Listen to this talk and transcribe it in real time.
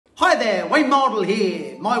Hi there, Wayne Mardle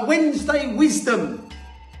here. My Wednesday wisdom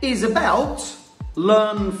is about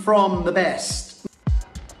learn from the best.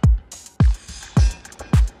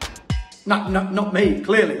 No, not me,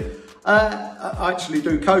 clearly. I actually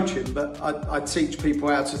do coaching, but I teach people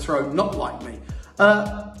how to throw not like me.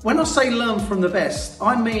 When I say learn from the best,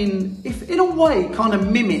 I mean, if in a way, kind of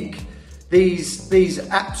mimic these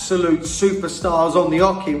absolute superstars on the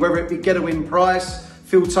hockey, whether it be Gedwin Price,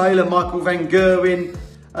 Phil Taylor, Michael Van Gerwen,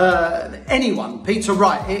 anyone, Peter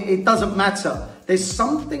Wright, it doesn't matter. There's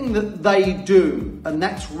something that they do, and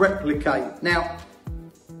that's replicate. Now,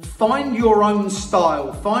 find your own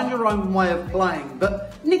style, find your own way of playing,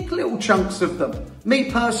 but nick little chunks of them. Me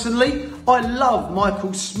personally, I love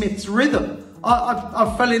Michael Smith's rhythm.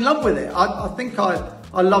 I fell in love with it. I think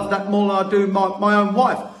I love that more than I do my own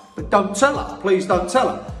wife. But don't tell her, please don't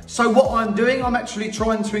tell her. So what I'm doing, I'm actually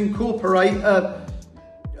trying to incorporate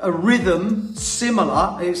a rhythm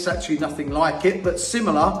similar, it's actually nothing like it, but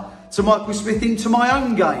similar to Michael Smith into my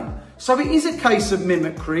own game. So it is a case of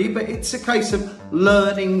mimicry, but it's a case of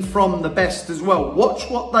learning from the best as well. Watch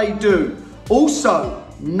what they do. Also,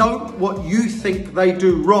 note what you think they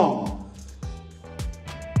do wrong.